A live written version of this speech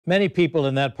Many people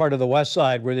in that part of the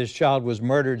Westside where this child was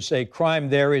murdered say crime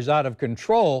there is out of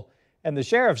control, and the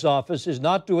sheriff's office is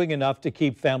not doing enough to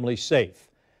keep families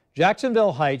safe.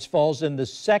 Jacksonville Heights falls in the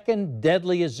second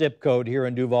deadliest zip code here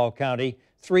in Duval County,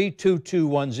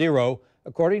 32210,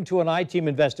 according to an I-Team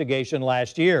investigation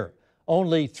last year.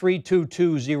 Only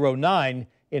 32209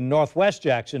 in northwest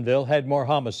Jacksonville had more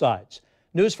homicides.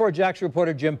 News 4 Jax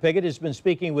reporter Jim Piggott has been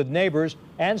speaking with neighbors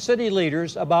and city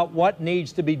leaders about what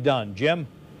needs to be done. Jim?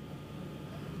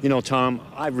 You know, Tom,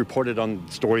 I've reported on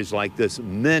stories like this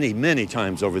many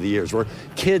times over the years where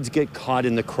kids get caught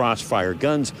in the crossfire,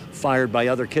 guns fired by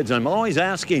other kids. And I'm always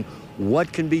asking,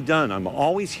 what can be done? I'm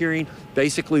always hearing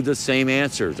basically the same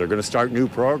answers. They're going to start new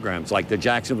programs like the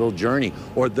Jacksonville Journey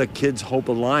or the Kids Hope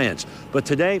Alliance. But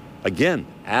today, again,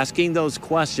 asking those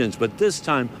questions, but this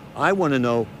time I want to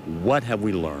know, what have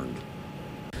we learned?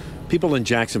 People in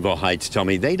Jacksonville Heights tell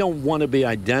me they don't want to be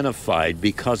identified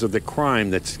because of the crime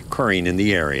that's occurring in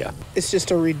the area. It's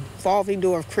just a revolving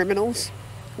door of criminals.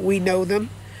 We know them.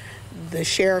 The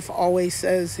sheriff always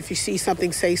says, if you see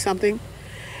something, say something.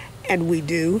 And we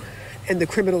do. And the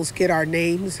criminals get our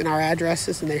names and our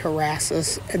addresses and they harass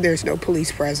us, and there's no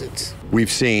police presence.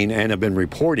 We've seen and have been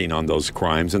reporting on those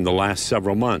crimes in the last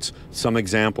several months. Some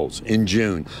examples: in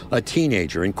June, a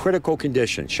teenager in critical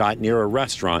condition shot near a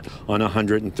restaurant on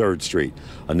 103rd Street.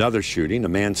 Another shooting, a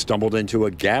man stumbled into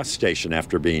a gas station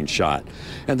after being shot.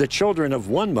 And the children of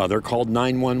one mother called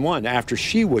 911 after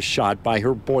she was shot by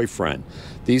her boyfriend.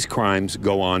 These crimes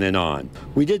go on and on.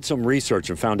 We did some research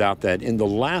and found out that in the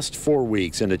last 4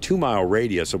 weeks, in a 2-mile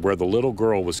radius of where the little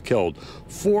girl was killed,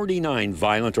 49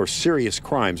 violent or serious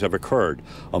crimes have occurred.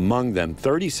 Among them,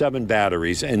 37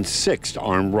 batteries and 6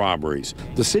 armed robberies.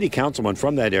 The city councilman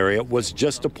from that area was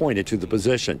just appointed to the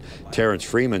position. Terrence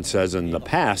Freeman says in the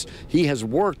past he has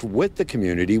worked with the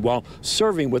community while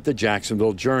serving with the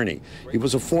Jacksonville Journey. He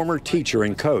was a former teacher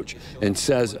and coach and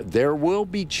says there will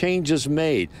be changes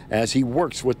made as he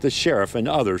works with the sheriff and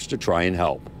others to try and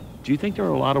help. Do you think there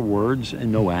are a lot of words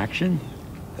and no action?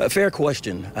 A fair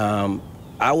question.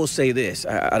 I will say this,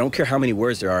 I don't care how many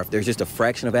words there are. If there's just a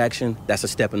fraction of action, that's a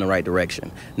step in the right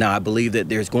direction. Now, I believe that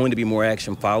there's going to be more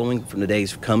action following from the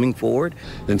days coming forward.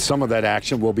 And some of that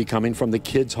action will be coming from the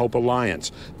Kids Hope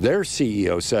Alliance. Their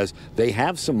CEO says they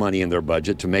have some money in their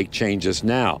budget to make changes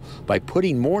now by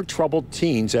putting more troubled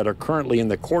teens that are currently in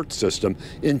the court system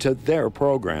into their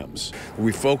programs.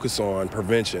 We focus on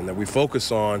prevention, that we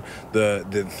focus on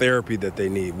the therapy that they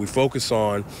need. We focus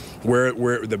on where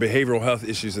the behavioral health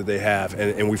issues that they have,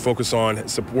 and we focus on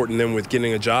supporting them with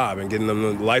getting a job and getting them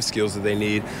the life skills that they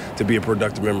need to be a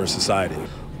productive member of society.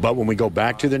 But when we go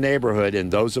back to the neighborhood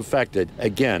and those affected,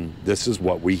 again, this is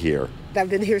what we hear. I've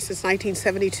been here since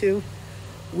 1972.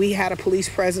 We had a police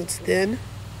presence then.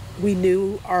 We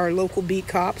knew our local beat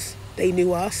cops. They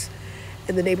knew us.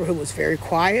 And the neighborhood was very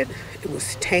quiet. It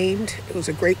was tamed. It was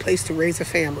a great place to raise a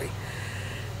family.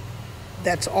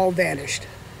 That's all vanished.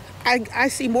 I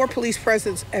see more police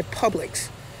presence at Publix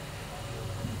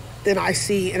than I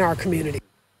see in our community.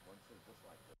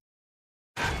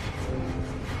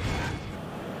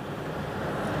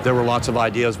 There were lots of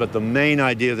ideas, but the main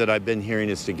idea that I've been hearing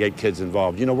is to get kids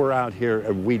involved. You know, we're out here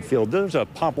at Weed Field. There's a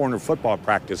Pop Warner football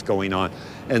practice going on,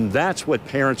 and that's what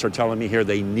parents are telling me here.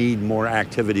 They need more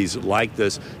activities like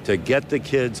this to get the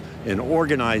kids in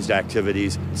organized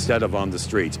activities instead of on the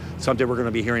streets. Something we're going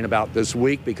to be hearing about this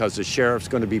week because the sheriff's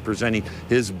going to be presenting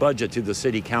his budget to the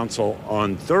city council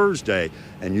on Thursday,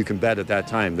 and you can bet at that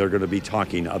time they're going to be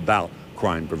talking about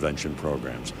crime prevention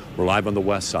programs. We're live on the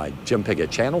West Side. Jim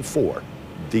Piggott, Channel 4.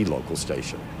 The local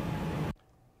station.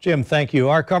 Jim, thank you.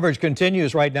 Our coverage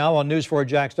continues right now on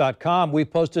news4jax.com. We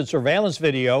posted surveillance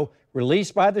video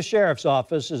released by the sheriff's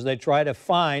office as they try to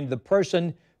find the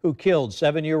person who killed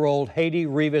 7-year-old Haiti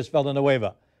Rivas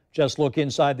Villanueva. Just look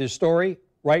inside this story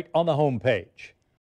right on the homepage.